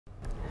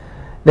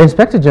The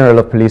Inspector General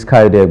of Police,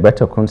 Kayode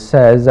Egbetekun,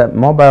 says that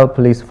mobile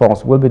police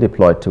force will be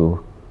deployed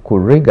to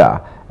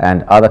Kuriga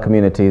and other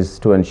communities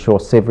to ensure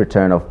safe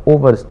return of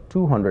over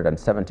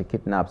 270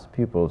 kidnapped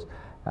pupils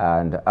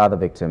and other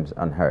victims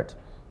unhurt.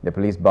 The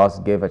police boss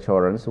gave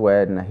assurance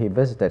when he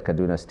visited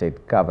Kaduna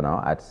State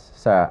Governor at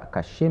Sir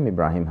Kashim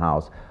Ibrahim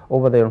House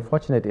over the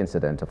unfortunate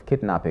incident of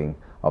kidnapping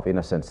of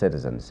innocent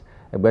citizens.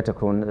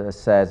 Egbetekun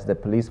says the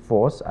police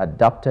force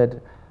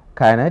adopted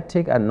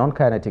kinetic and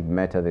non-kinetic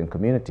methods in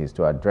communities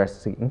to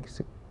address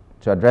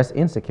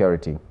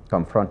insecurity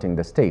confronting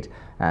the state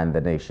and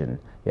the nation.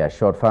 He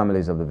assured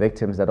families of the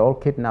victims that all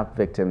kidnapped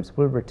victims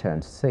will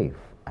return safe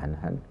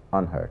and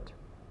unhurt.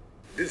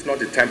 This is not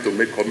the time to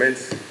make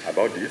comments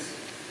about this.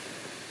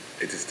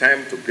 It is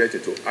time to get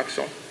into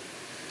action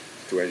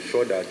to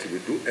ensure that we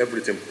do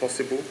everything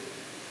possible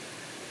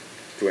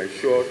to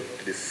ensure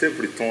the safe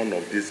return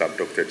of these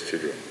abducted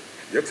children.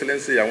 Your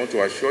Excellency, I want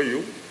to assure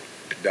you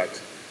that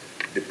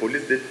the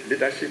police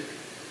leadership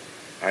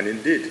and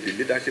indeed the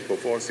leadership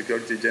of all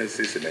security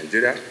agencies in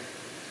Nigeria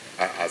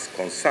are as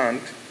concerned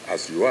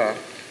as you are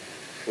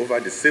over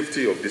the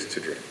safety of these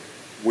children.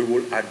 We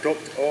will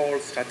adopt all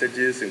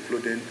strategies,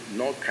 including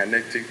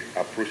non-kinetic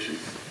approaches,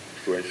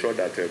 to ensure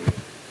that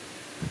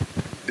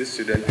these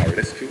children are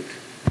rescued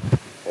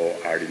or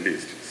are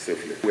released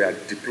safely. We are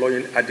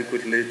deploying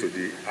adequately to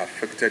the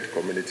affected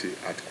community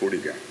at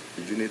Kuriga,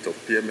 the unit of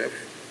PMF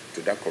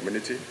to that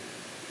community,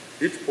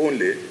 if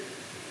only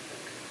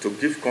to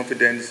give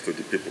confidence to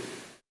the people.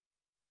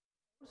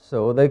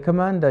 So the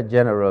Commander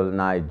General,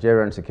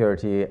 Nigerian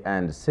Security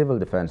and Civil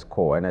Defense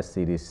Corps,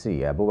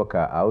 NSCDC,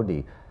 Abubakar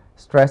Audi,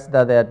 stressed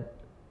that they had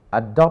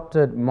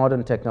adopted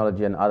modern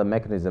technology and other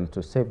mechanisms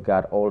to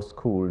safeguard all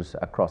schools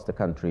across the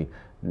country,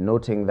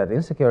 noting that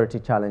insecurity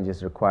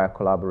challenges require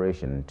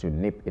collaboration to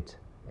nip it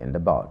in the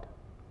bud.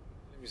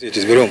 It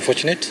is very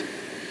unfortunate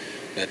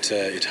that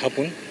it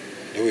happened,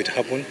 though it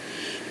happened,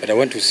 but I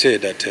want to say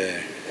that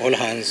all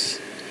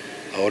hands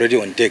are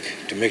already on deck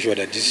to make sure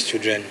that these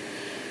children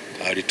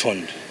are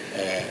returned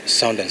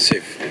sound and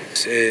safe.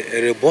 It's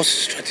a robust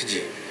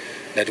strategy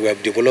that we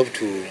have developed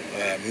to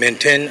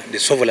maintain the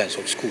surveillance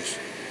of schools.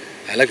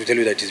 I'd like to tell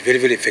you that it's very,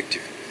 very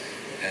effective.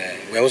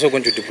 We are also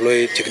going to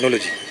deploy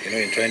technology,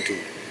 in trying to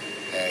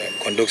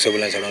conduct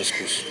surveillance around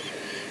schools.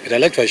 But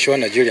I'd like to assure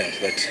Nigerians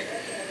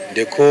that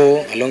the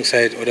Corps,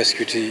 alongside other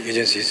security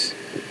agencies,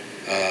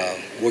 are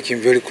working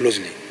very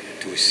closely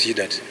to see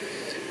that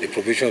the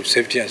provision of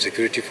safety and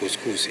security for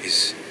schools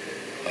is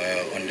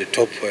on the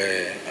top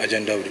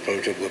agenda of the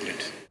provincial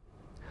government.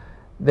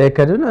 The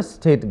Kaduna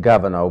State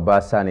Governor,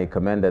 Obasani,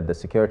 commended the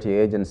security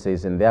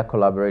agencies in their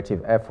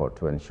collaborative effort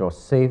to ensure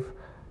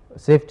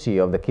safety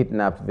of the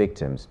kidnapped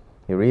victims.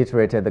 He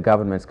reiterated the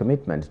government's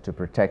commitment to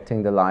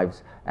protecting the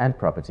lives and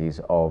properties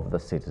of the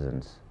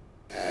citizens.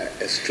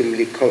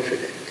 Extremely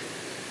confident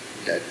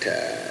that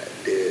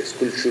the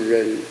school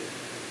children,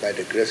 by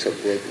the grace of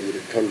God, will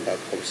return back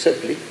home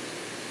safely.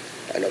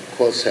 And of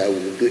course, we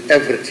will do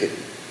everything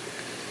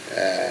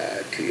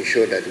to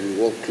ensure that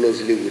we work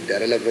closely with the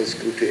relevant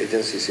security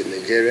agencies in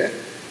Nigeria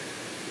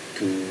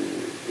to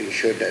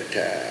ensure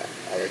that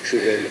our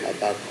children are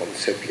back home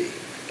safely.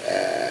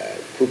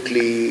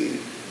 Quickly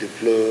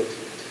deploy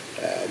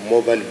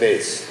mobile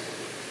base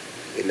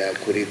in our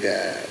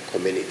Kuriga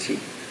community.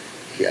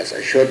 He has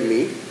assured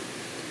me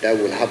that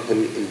will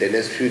happen in the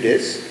next few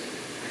days,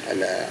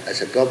 and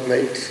as a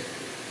government,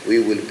 we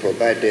will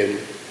provide them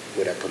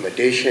with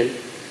accommodation,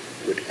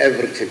 with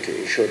everything to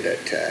ensure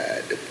that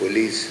the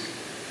police,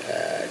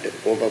 the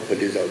mobile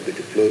police that will be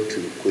deployed to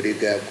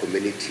Kuriga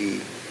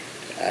community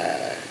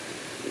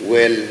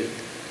well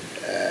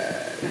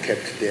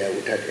kept there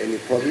without any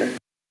problem.